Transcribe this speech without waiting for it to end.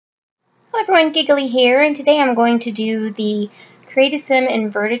everyone, Giggly here, and today I'm going to do the Create a Sim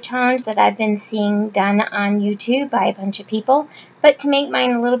Inverted Challenge that I've been seeing done on YouTube by a bunch of people. But to make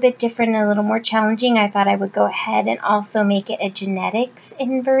mine a little bit different and a little more challenging, I thought I would go ahead and also make it a genetics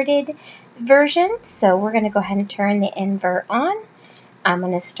inverted version. So we're going to go ahead and turn the invert on. I'm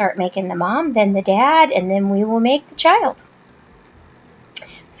going to start making the mom, then the dad, and then we will make the child.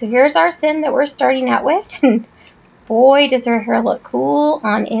 So here's our sim that we're starting out with. Boy, does her hair look cool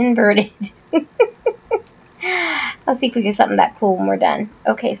on inverted. Let's see if we get something that cool when we're done.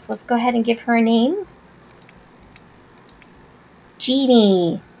 Okay, so let's go ahead and give her a name.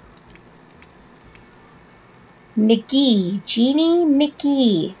 Jeannie. McGee. Jeannie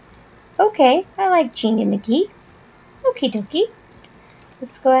McGee. Okay, I like Jeannie McGee. Okie dokie.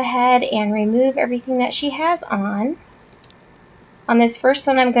 Let's go ahead and remove everything that she has on. On this first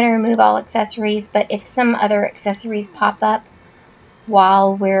one, I'm going to remove all accessories, but if some other accessories pop up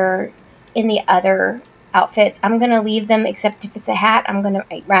while we're in the other outfits, I'm going to leave them, except if it's a hat, I'm going to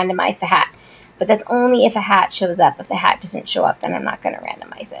randomize the hat. But that's only if a hat shows up. If the hat doesn't show up, then I'm not going to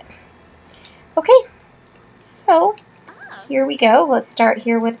randomize it. Okay, so here we go. Let's start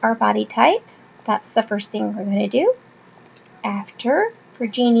here with our body type. That's the first thing we're going to do after for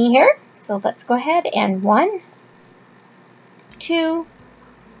Jeannie here. So let's go ahead and 1, 2,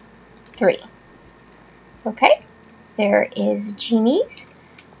 3. Okay, there is Jeannie's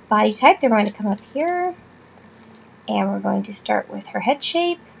body type. Then we're going to come up here and we're going to start with her head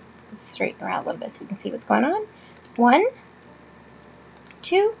shape. Let's straighten her out a little bit so we can see what's going on. 1,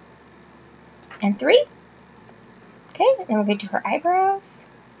 2, and 3. Okay, and then we're going to do her eyebrows.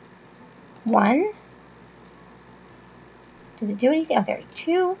 1. Did it do anything? Oh, there.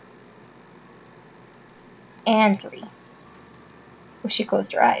 2 and 3. Oh, she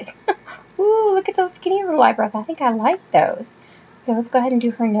closed her eyes. Ooh, look at those skinny little eyebrows. I think I like those. Okay, let's go ahead and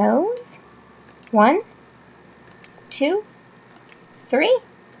do her nose. 1, 2, 3.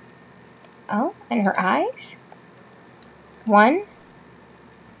 Oh, and her eyes. 1,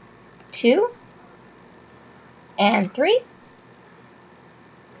 2, and 3.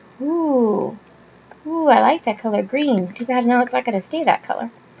 Ooh. Ooh, I like that color green. Too bad no, it's not going to stay that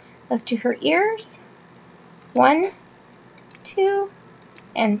color. Let's do her ears. 1, 2,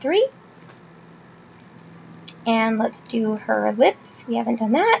 and 3. And let's do her lips. We haven't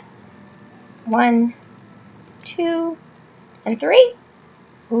done that. 1, 2, and 3.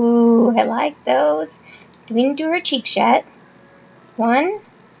 Ooh, I like those. We didn't do her cheeks yet. 1,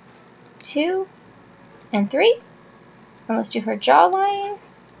 2, and 3. And let's do her jawline.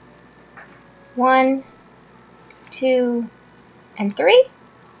 1, 2, and 3.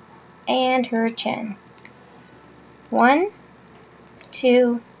 And her chin. 1,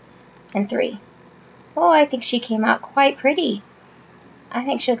 2, and 3. Oh, I think she came out quite pretty. I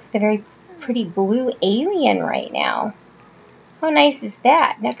think she looks like a very pretty blue alien right now. How nice is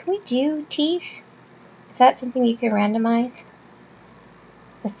that? Now, can we do teeth? Is that something you can randomize?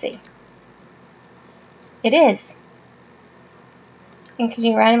 Let's see. It is. And can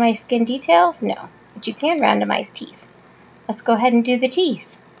you randomize skin details? No. But you can randomize teeth. Let's go ahead and do the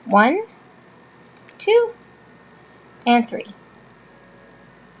teeth. 1, 2, and 3.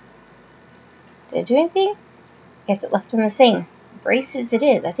 Did it do anything? Guess it left them the same. Braces it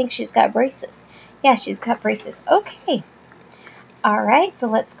is. I think she's got braces. Yeah, she's got braces. Okay. Alright, so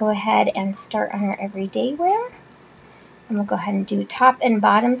let's go ahead and start on our everyday wear. And we'll go ahead and do top and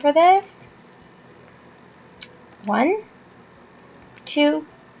bottom for this. 1, 2,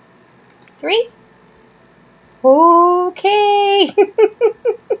 3. Okay.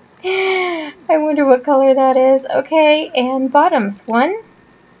 I wonder what color that is. Okay, and bottoms. 1,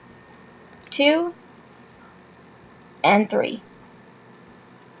 2, and 3.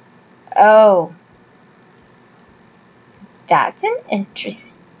 Oh, that's an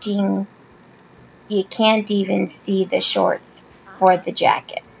interesting. You can't even see the shorts for the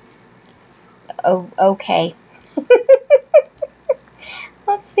jacket. Oh, okay.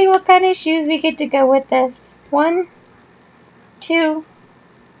 Let's see what kind of shoes we get to go with this. 1, 2,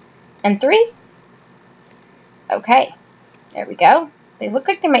 and 3. Okay, there we go. They look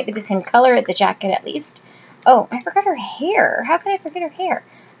like they might be the same color as the jacket at least. Oh, I forgot her hair. How could I forget her hair?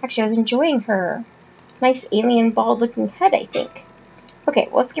 Actually, I was enjoying her nice alien bald-looking head, I think. Okay,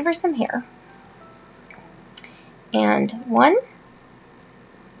 well, let's give her some hair. And 1,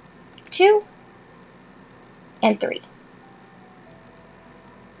 2, and 3.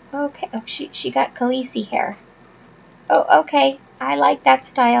 Okay, oh, she got Khaleesi hair. Oh, okay, I like that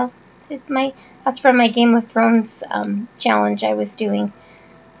style. That's from my Game of Thrones challenge I was doing.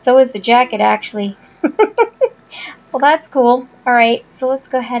 So is the jacket, actually. Well, that's cool. All right, so let's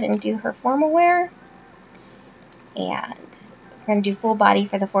go ahead and do her formal wear. And we're going to do full body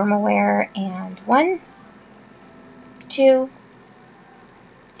for the formal wear. And 1, 2,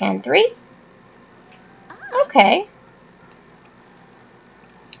 and 3. Okay.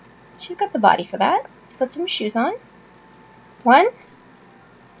 She's got the body for that. Let's put some shoes on. 1,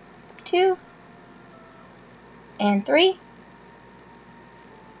 2, and 3.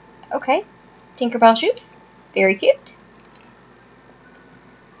 Okay. Tinkerbell shoes. Very cute.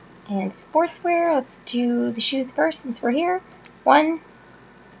 And sportswear, let's do the shoes first since we're here. 1,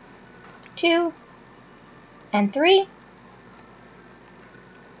 2, and 3.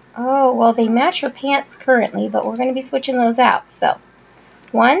 Oh, well, they match her pants currently, but we're going to be switching those out. So,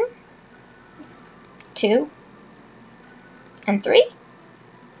 1, 2, and 3.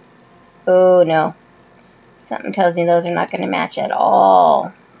 Oh, no. Something tells me those are not going to match at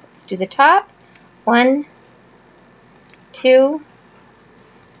all. Let's do the top. 1, 2,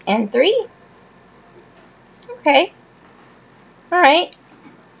 and 3. Okay. All right.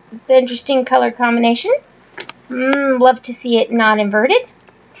 It's an interesting color combination. Love to see it not inverted.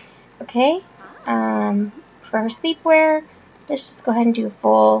 Okay. For her sleepwear, let's just go ahead and do a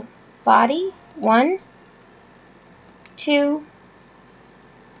full body. 1, 2,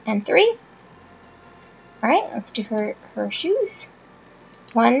 and 3. All right, let's do her shoes.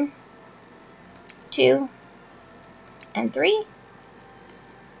 1, 2, and 3.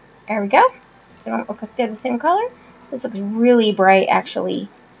 There we go. They don't look like they're the same color. This looks really bright, actually.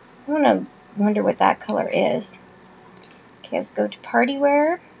 I want to wonder what that color is. Okay, let's go to party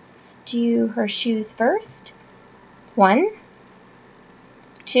wear. Let's do her shoes first. 1,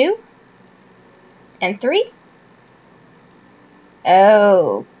 2, and 3. Okay.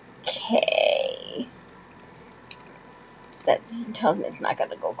 That just tells me it's not going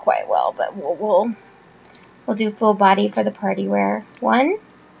to go quite well, but we'll do full body for the party wear. 1,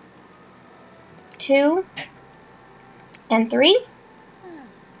 2, and 3.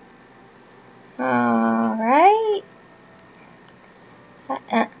 All right.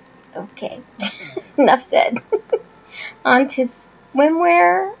 Okay. Enough said. On to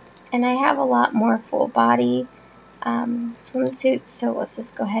swimwear, and I have a lot more full body swimsuits, so let's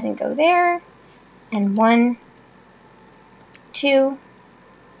just go ahead and go there. And 1, 2,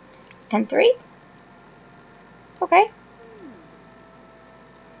 and 3. Okay.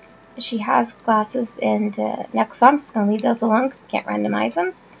 She has glasses and necklace on. I'm just going to leave those alone because we can't randomize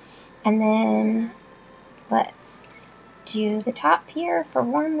them. And then let's do the top here for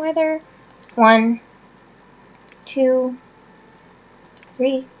warm weather. 1, 2,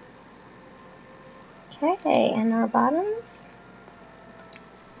 3. Okay, and our bottoms.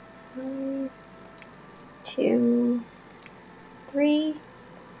 1, 2, 3.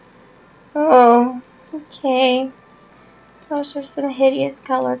 Oh, okay. Those are some hideous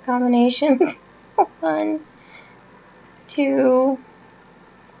color combinations. 1, 2,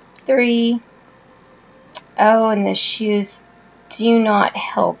 3. Oh, and the shoes do not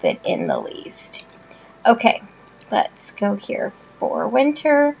help it in the least. Okay, let's go here for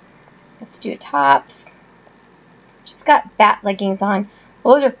winter. Let's do tops. She's got bat leggings on.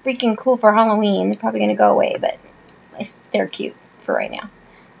 Well, those are freaking cool for Halloween. They're probably going to go away, but at least they're cute for right now.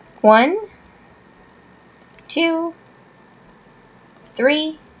 1, 2,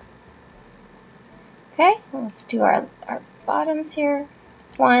 3. Okay, let's do our bottoms here.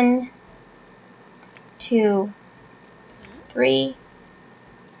 1, 2, 3.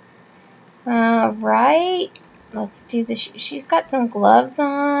 All right, let's do the shoes. She's got some gloves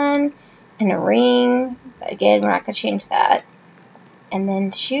on and a ring, but again, we're not going to change that. And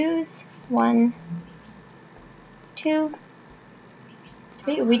then shoes. 1, 2,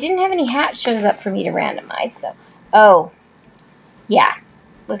 3. We didn't have any hat shows up for me to randomize, so. Oh, yeah.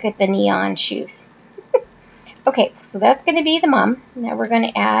 Look at the neon shoes. Okay, so that's going to be the mom. Now we're going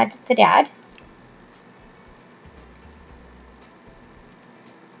to add the dad.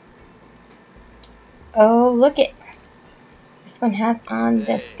 Oh, look it. This one has on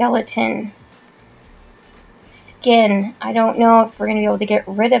the skeleton skin. I don't know if we're going to be able to get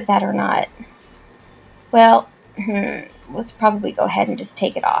rid of that or not. Well, let's probably go ahead and just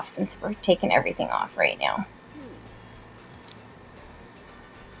take it off since we're taking everything off right now.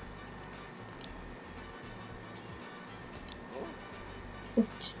 This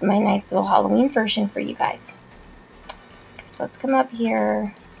is just my nice little Halloween version for you guys. So let's come up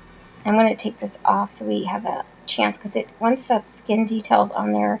here. I'm going to take this off so we have a chance, because once that skin detail's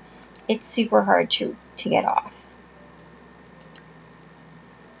on there, it's super hard to get off.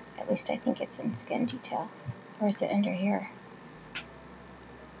 At least I think it's in skin details. Or is it under here?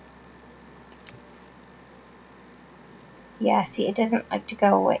 Yeah, see, it doesn't like to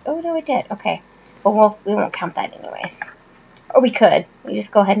go away. Oh, no, it did. Okay. Well, we won't count that anyways. Or we could. We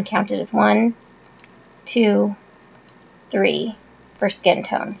just go ahead and count it as 1, 2, 3 for skin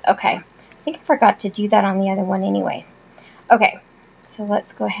tones. Okay. I think I forgot to do that on the other one anyways. Okay. So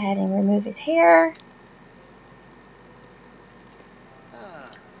let's go ahead and remove his hair.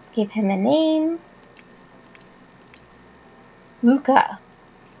 Let's give him a name. Luca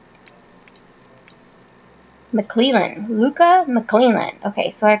McClellan. Luca McClellan. Okay,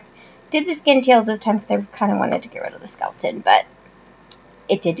 so I did the skin tails this time because I kind of wanted to get rid of the skeleton, but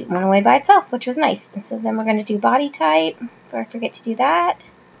it did run away by itself, which was nice. And so then we're going to do body type. Before I forget to do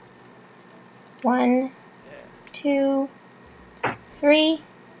that. 1, 2, 3.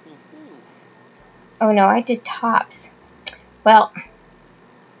 Oh no, I did tops. Well,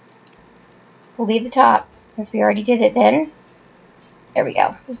 we'll leave the top since we already did it then. There we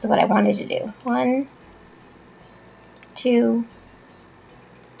go. This is what I wanted to do. 1, 2,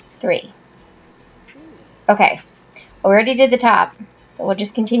 3. Okay. Well, we already did the top, so we'll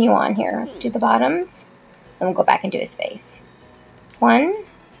just continue on here. Let's do the bottoms, and we'll go back and do his face. 1,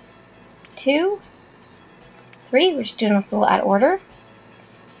 2, 3. We're just doing this a little out of order.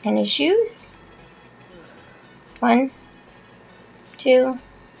 And his shoes. 1, 2,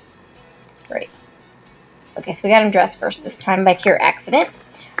 3. Okay, so we got him dressed first this time by pure accident.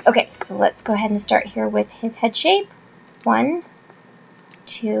 Okay, so let's go ahead and start here with his head shape. 1,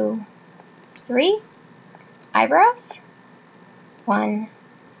 2, 3. Eyebrows. 1,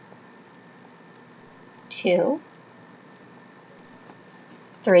 2,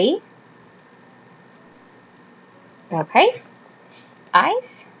 3. Okay.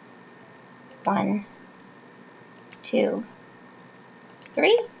 Eyes. 1, 2,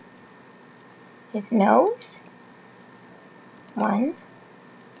 3. His nose. 1,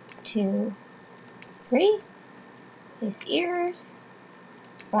 2, 3. His ears.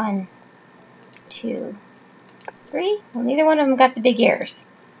 1, 2, 3. Well, neither one of them got the big ears.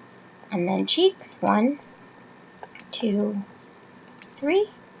 And then cheeks. 1, 2, 3.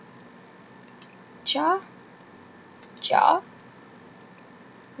 Jaw. Jaw.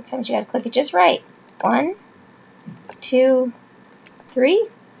 Sometimes you gotta click it just right. 1, 2, 3.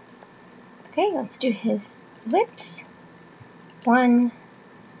 Okay, let's do his lips. 1,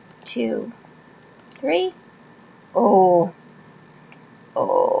 2, 3. Oh.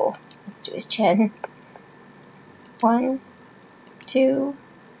 Oh. Let's do his chin. 1, 2,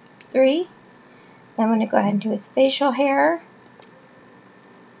 3. Then I'm going to go ahead and do his facial hair.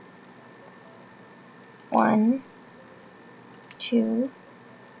 1, 2,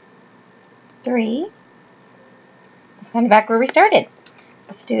 3. It's kind of back where we started.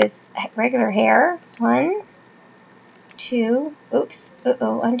 Let's do his regular hair. 1, 2. Oops.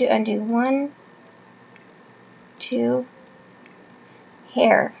 Undo. 1, 2.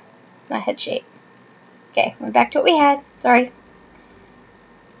 Hair. Not head shape. Okay, we're back to what we had. Sorry.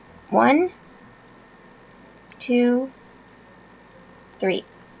 1, 2, 3.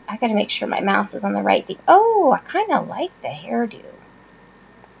 I gotta make sure my mouse is on the right thing. Oh, I kind of like the hairdo.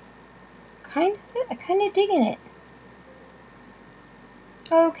 I kind of digging it.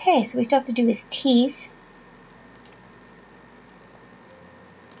 Okay, so we still have to do his teeth.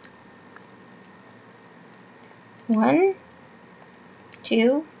 One,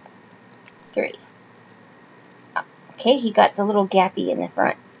 2, 3. Okay, he got the little gappy in the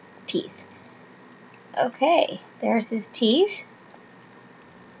front teeth. Okay, there's his teeth.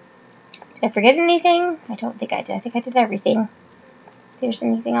 Did I forget anything? I don't think I did. I think I did everything. If there's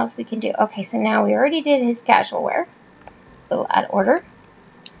anything else we can do. Okay, so now we already did his casual wear. A little out of order.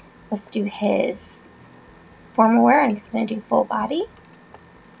 Let's do his formal wear. I'm just going to do full body.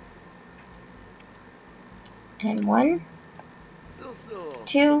 And 1,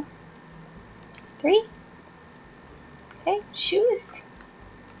 2, 3. Okay, shoes.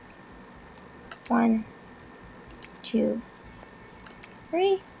 1, 2,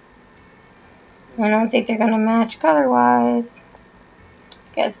 3. I don't think they're going to match color-wise.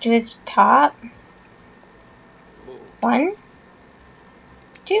 Okay, let's do his top. 1,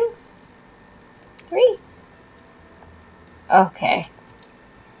 2, 3. Okay.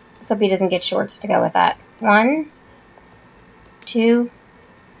 Let's hope he doesn't get shorts to go with that. 1, 2,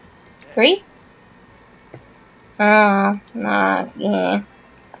 3. Oh, not yeah.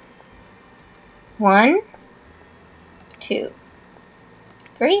 1, 2,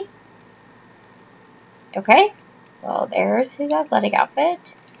 3. Okay. Well, there's his athletic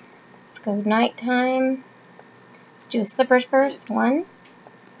outfit. Let's go nighttime. Let's do his slippers first. 1,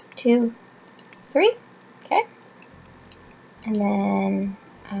 2, 3. Okay. And then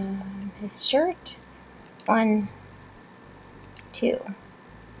his shirt. 1, 2,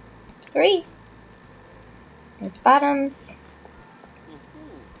 3. His bottoms.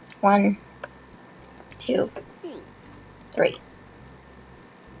 1, 2, 3.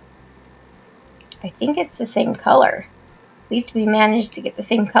 I think it's the same color. At least we managed to get the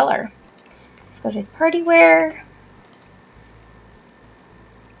same color. Let's go to his party wear.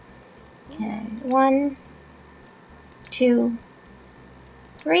 And 1, 2,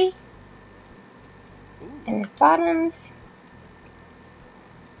 3. And his bottoms.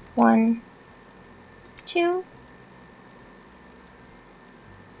 1, 2.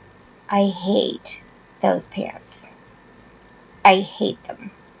 I hate those pants. I hate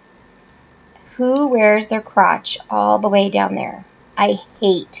them. Who wears their crotch all the way down there? I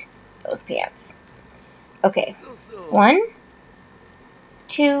hate those pants. Okay. 1,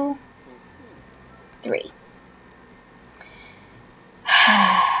 2, 3.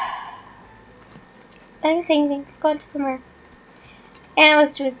 I didn't say anything. Just go on to somewhere. And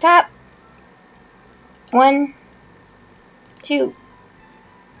let's do his top. 1, 2,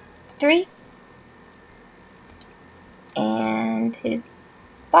 3. And his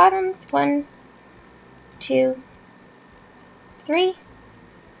bottoms. 1, 2, 3.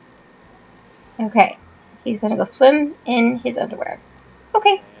 Okay. He's going to go swim in his underwear.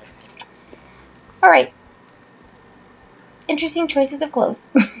 Okay. Alright. Interesting choices of clothes.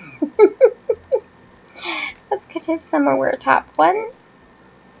 Let's get his summer wear top. 1,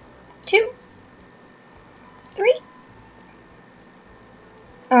 2, 3.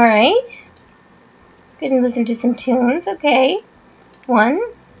 Alright. Good, and listen to some tunes. Okay. 1,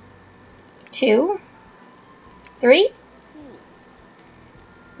 2, 3.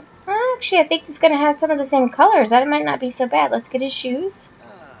 Actually, I think it's going to have some of the same colors. That might not be so bad. Let's get his shoes.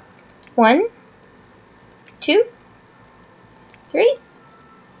 1, 2, 3.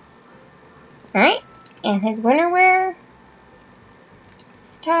 Alright. And his winter wear.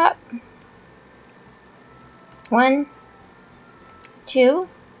 His top. 1, 2,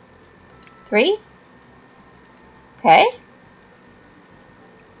 3. Okay.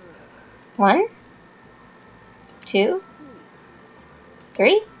 1, 2,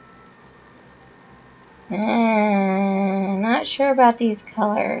 3. Not sure about these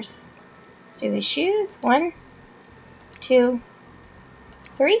colors. Let's do his shoes. 1, 2,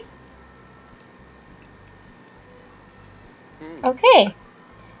 3. Okay.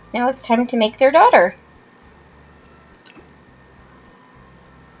 Now it's time to make their daughter.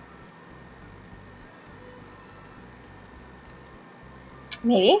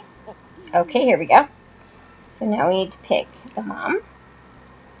 Maybe. Okay, here we go. So now we need to pick the mom.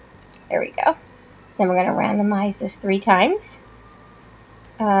 There we go. Then we're going to randomize this 3 times.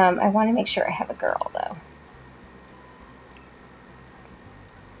 I want to make sure I have a girl, though.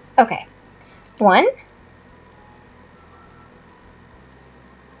 Okay. 1,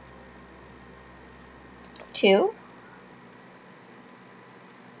 2,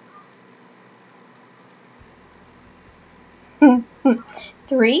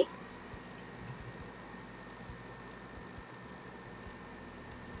 3.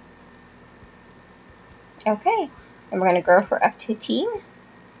 Okay, and we're going to grow her up to a teen.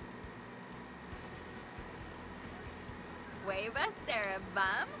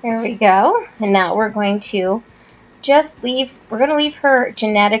 There we go. And now we're going to just leave, we're going to leave her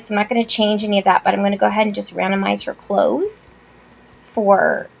genetics. I'm not going to change any of that, but I'm going to go ahead and just randomize her clothes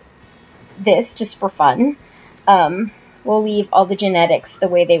for this, just for fun. We'll leave all the genetics the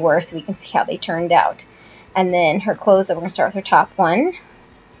way they were so we can see how they turned out. And then her clothes, we're going to start with her top. 1,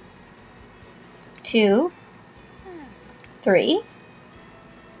 2, 3.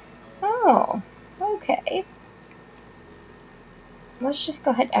 Oh, okay. Let's just go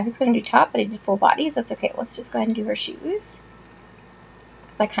ahead. I was going to do top, but I did full body. That's okay. Let's just go ahead and do her shoes.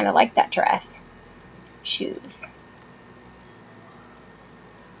 I kind of like that dress. Shoes.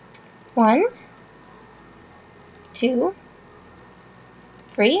 1, 2,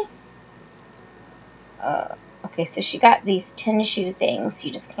 3. Okay, so she got these tennis shoe things.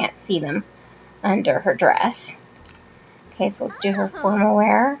 You just can't see them under her dress. Okay, so let's do her formal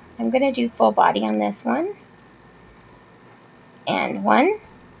wear. I'm going to do full body on this one. And 1,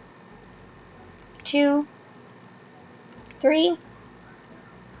 2, 3.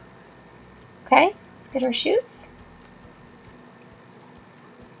 Okay, let's get her shoes.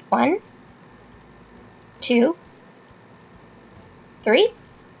 1, 2, 3.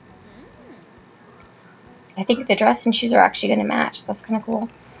 I think the dress and shoes are actually going to match, so that's kind of cool.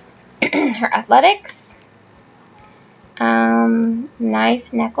 Her athletics.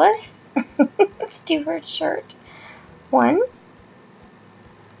 Nice necklace. Let's do her shirt. 1,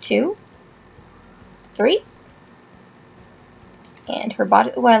 2, 3. And her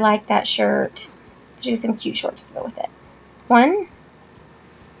body, oh, I like that shirt. Do some cute shorts to go with it. 1,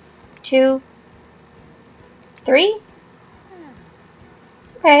 2, 3.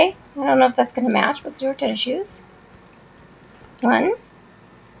 Okay, I don't know if that's going to match. Let's do her tennis shoes. 1,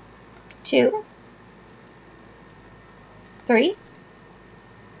 2, 3.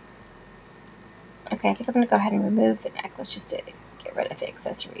 Okay, I think I'm going to go ahead and remove the necklace just to get rid of the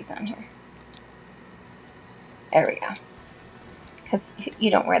accessories on here. There we go. Because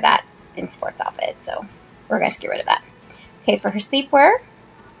you don't wear that in sports outfits, so we're going to get rid of that. Okay, for her sleepwear,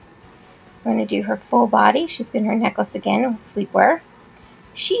 we're going to do her full body. She's doing her necklace again with sleepwear.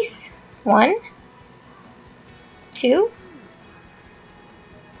 She's 1, 2,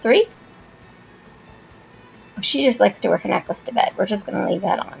 3. She just likes to wear her necklace to bed. We're just going to leave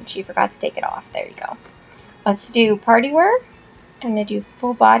that on. She forgot to take it off. There you go. Let's do party wear. I'm going to do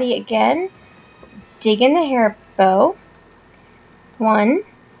full body again. Dig in the hair bow. 1,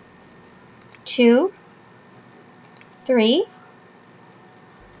 2, 3.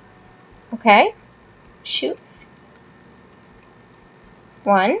 Okay. Shoots.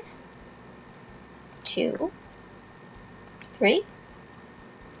 1, 2, 3.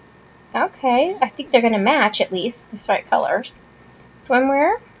 Okay, I think they're going to match at least. They're the right colors.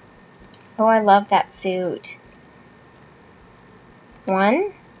 Swimwear. Oh, I love that suit.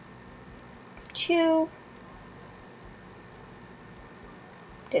 1, 2.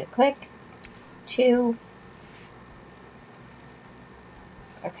 Did it click? 2.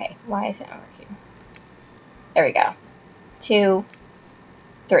 Okay, why is it not working? There we go. 2,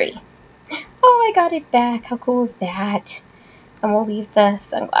 3. Oh, I got it back. How cool is that? And we'll leave the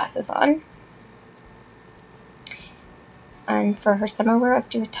sunglasses on. And for her summer wear, let's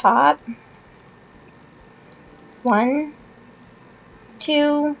do a top. 1,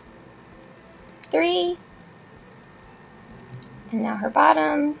 2, 3. And now her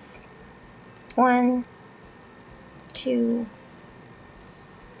bottoms. 1, 2,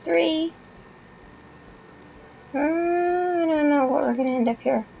 3. I don't know what we're going to end up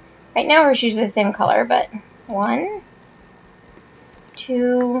here. Right now we're usually the same color, but 1,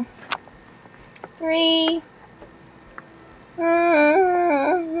 2, 3.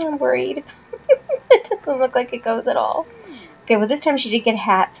 I'm worried. It doesn't look like it goes at all. Okay, well this time she did get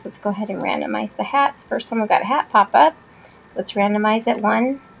hats. Let's go ahead and randomize the hats. First time we got a hat pop up. Let's randomize it.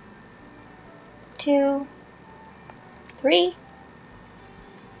 1, 2, 3.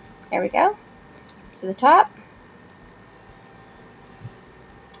 There we go. Let's do the top.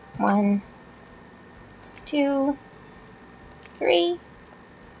 1, 2, 3.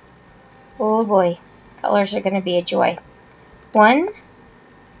 Oh boy, colors are going to be a joy. 1,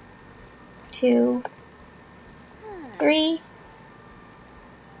 2, 3.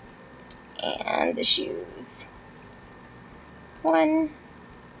 And the shoes. 1,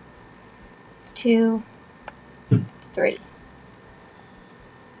 2, 3.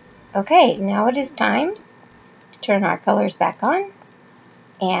 Okay, now it is time to turn our colors back on.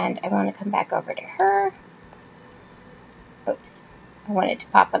 And I want to come back over to her. Oops. I wanted to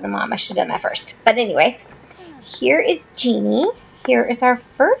pop on the mom. I should have done that first. But anyways, here is Jeannie. Here is our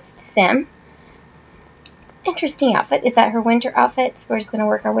first sim. Interesting outfit. Is that her winter outfit? So we're just going to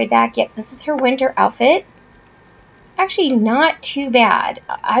work our way back. Yep, this is her winter outfit. Actually, not too bad.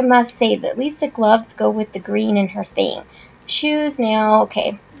 I must say that at least the gloves go with the green in her thing. Shoes now,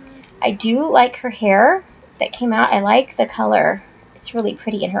 okay. I do like her hair that came out. I like the color. It's really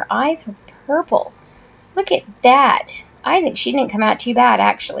pretty. And her eyes are purple. Look at that. I think she didn't come out too bad,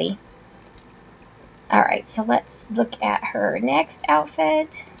 actually. Alright, so let's look at her next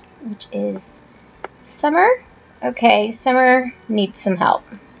outfit, which is Summer. Okay, Summer needs some help.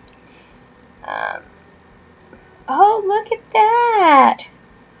 Oh, look at that.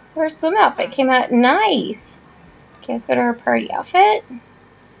 Her swim outfit came out nice. Okay, let's go to her party outfit.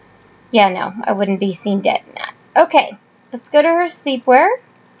 Yeah, no, I wouldn't be seen dead in that. Okay, let's go to her sleepwear.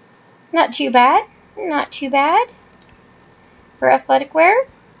 Not too bad. Not too bad. Her athletic wear.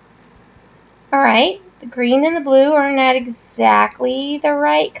 Alright, the green and the blue are not exactly the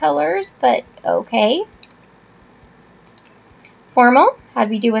right colors, but okay. Formal. How do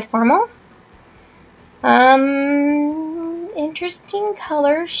we do with formal? Interesting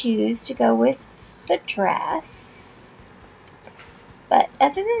color shoes to go with the dress. But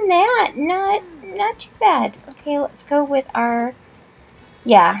other than that, not too bad. Okay, let's go with our,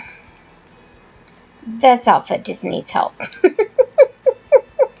 yeah. This outfit just needs help.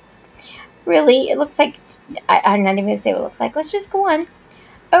 Really, it looks like, I'm not even going to say what it looks like. Let's just go on.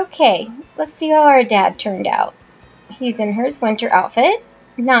 Okay, let's see how our dad turned out. He's in his winter outfit.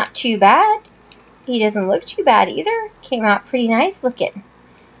 Not too bad. he doesn't look too bad either. Came out pretty nice looking.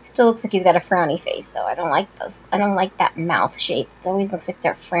 Still looks like he's got a frowny face, though. I don't like those. I don't like that mouth shape. It always looks like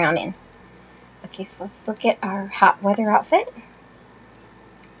they're frowning. Okay, so let's look at our hot weather outfit.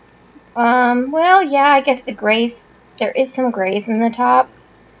 Well, yeah, I guess the grays, there is some grays in the top,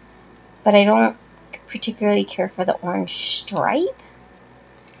 but I don't particularly care for the orange stripe.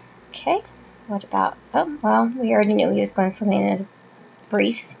 Okay, what about, oh, well, we already knew he was going swimming in his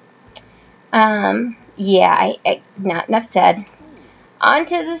briefs. Yeah, not enough said. On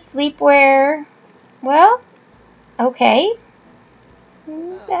to the sleepwear. Well, okay.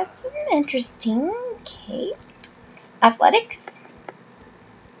 That's interesting. Okay. Athletics.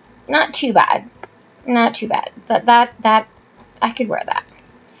 Not too bad. Not too bad. That I could wear that.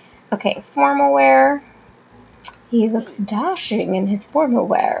 Okay, formal wear. He looks dashing in his formal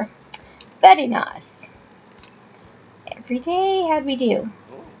wear. Very nice. Every day, how'd we do?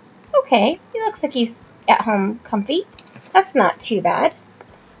 Okay, he looks like he's at home comfy. That's not too bad.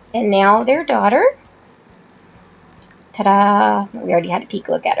 And now their daughter. Ta-da! We already had a peek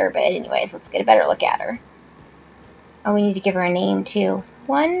look at her, but anyways, let's get a better look at her. Oh, we need to give her a name, too.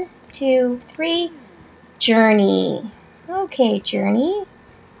 1, 2, 3. Journey. Okay, Journey.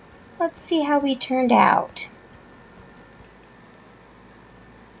 Let's see how we turned out.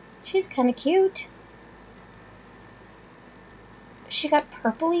 She's kind of cute. She got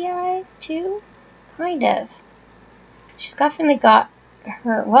purpley eyes, too? Kind of. She's definitely got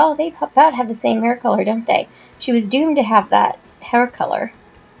her... Well, they about have the same hair color, don't they? She was doomed to have that hair color.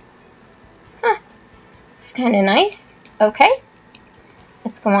 Huh. It's kind of nice. Okay.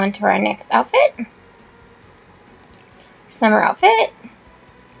 Let's go on to our next outfit. Summer outfit.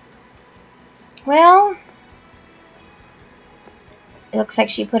 Well, it looks like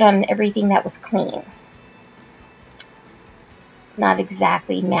she put on everything that was clean. Not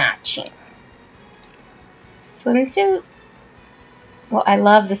exactly matching. Swimsuit. Well, I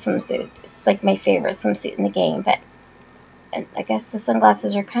love the swimsuit. It's like my favorite swimsuit in the game, but I guess the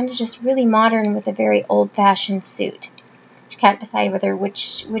sunglasses are kind of just really modern with a very old-fashioned suit. She can't decide whether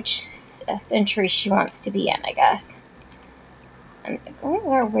which century she wants to be in, I guess. And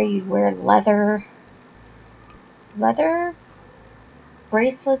where you wear leather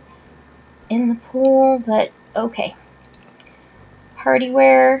bracelets in the pool, but okay. Party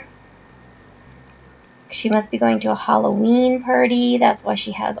wear. She must be going to a Halloween party. That's why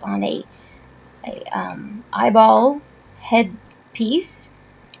she has on a eyeball headpiece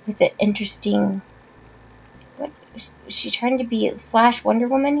with an interesting... What is she trying to be / Wonder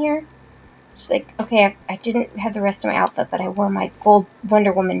Woman here? She's like, okay, I didn't have the rest of my outfit, but I wore my gold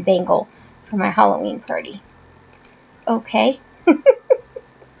Wonder Woman bangle for my Halloween party. Okay.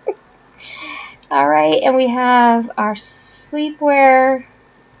 Alright, and we have our sleepwear.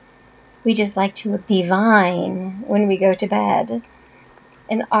 We just like to look divine when we go to bed.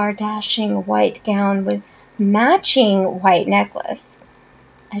 And our dashing white gown with matching white necklace.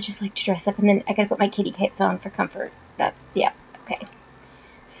 I just like to dress up, and then I gotta put my kitty kits on for comfort. Yeah, okay.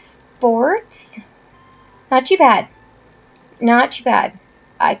 Sports. Not too bad. Not too bad.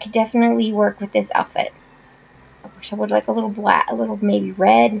 I could definitely work with this outfit. I wish I would like a little black, a little maybe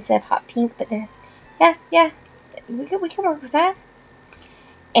red instead of hot pink, but there, yeah, we can work with that.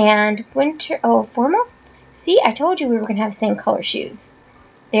 And winter, oh, formal? See, I told you we were going to have the same color shoes.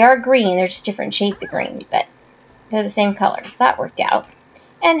 They are green, they're just different shades of green, but they're the same colors. That worked out.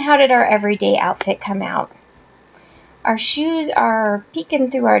 And how did our everyday outfit come out? Our shoes are peeking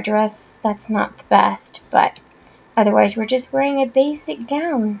through our dress. That's not the best, but otherwise we're just wearing a basic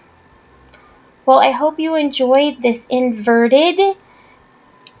gown. Well, I hope you enjoyed this inverted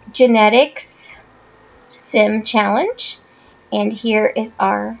genetics sim challenge. And here is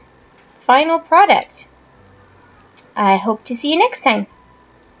our final product. I hope to see you next time.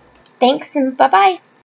 Thanks and bye-bye.